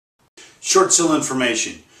Short sale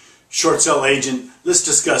information. Short sale agent, let's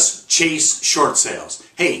discuss Chase Short Sales.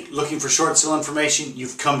 Hey, looking for short sale information?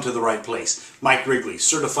 You've come to the right place. Mike Rigley,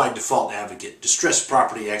 Certified Default Advocate, distressed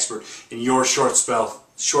property expert, and your short sale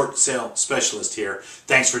specialist here.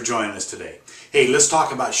 Thanks for joining us today. Hey, let's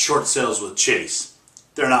talk about short sales with Chase.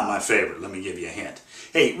 They're not my favorite, let me give you a hint.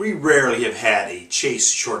 Hey, we rarely have had a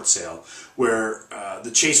Chase short sale where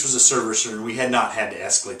the Chase was a servicer and we had not had to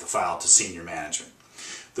escalate the file to senior management.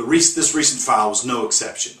 This recent file was no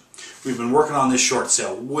exception. We've been working on this short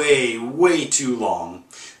sale way too long.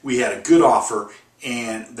 We had a good offer,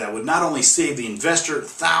 and that would not only save the investor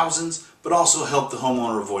thousands, but also help the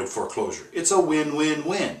homeowner avoid foreclosure. It's a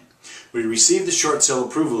win-win-win. We received the short sale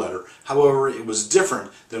approval letter, however, it was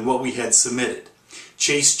different than what we had submitted.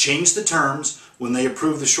 Chase changed the terms when they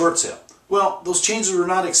approved the short sale. Well, those changes were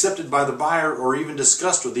not accepted by the buyer or even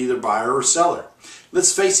discussed with either buyer or seller.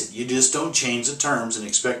 Let's face it, you just don't change the terms and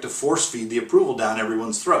expect to force feed the approval down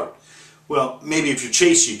everyone's throat. Well, maybe if you're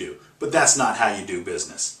Chase you do, but that's not how you do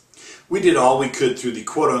business. We did all we could through the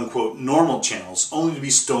quote-unquote normal channels, only to be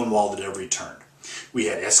stonewalled at every turn. We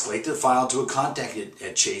had escalated the file to a contact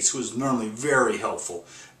at Chase who was normally very helpful,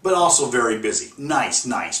 but also very busy. Nice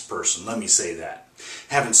person, let me say that.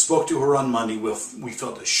 Having spoke to her on Monday, we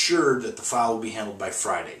felt assured that the file would be handled by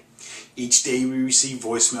Friday. Each day we received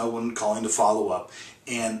voicemail when calling to follow up,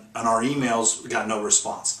 and on our emails we got no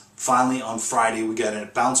response. Finally, on Friday, we got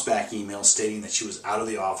a bounce-back email stating that she was out of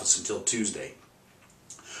the office until Tuesday.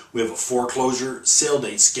 We have a foreclosure sale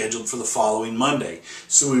date scheduled for the following Monday,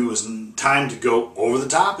 so it was time to go over the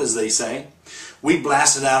top, as they say. We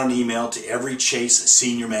blasted out an email to every Chase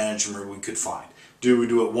senior manager we could find. Did we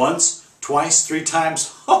do it once, twice, 3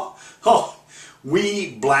 times?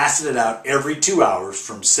 We blasted it out every 2 hours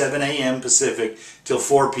from 7 a.m. Pacific till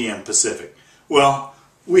 4 p.m. Pacific. Well,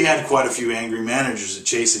 we had quite a few angry managers at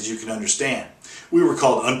Chase, as you can understand. We were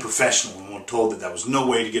called unprofessional and were told that that was no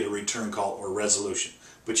way to get a return call or resolution.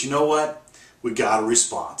 But you know what? We got a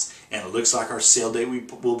response, and it looks like our sale date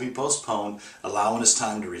will be postponed, allowing us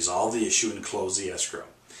time to resolve the issue and close the escrow.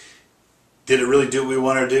 Did it really do what we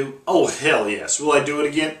wanted to do? Oh, hell yes. Will I do it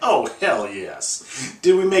again? Oh, hell yes.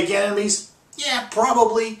 Did we make enemies? Yeah,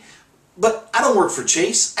 probably. But I don't work for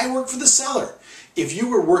Chase. I work for the seller. If you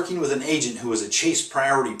were working with an agent who was a Chase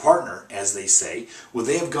priority partner, as they say, would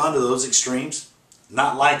they have gone to those extremes?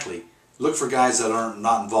 Not likely. Look for guys that are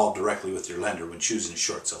not involved directly with your lender when choosing a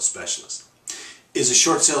short sale specialist. Is a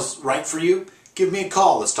short sale right for you? Give me a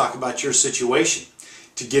call. Let's talk about your situation.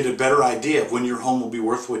 To get a better idea of when your home will be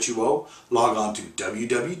worth what you owe, log on to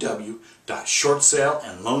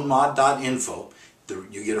www.shortsaleandloanmod.info.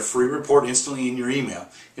 You get a free report instantly in your email.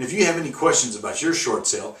 And if you have any questions about your short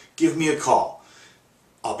sale, give me a call.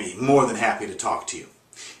 I'll be more than happy to talk to you.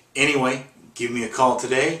 Anyway, give me a call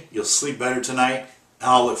today. You'll sleep better tonight, and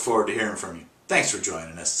I'll look forward to hearing from you. Thanks for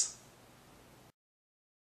joining us.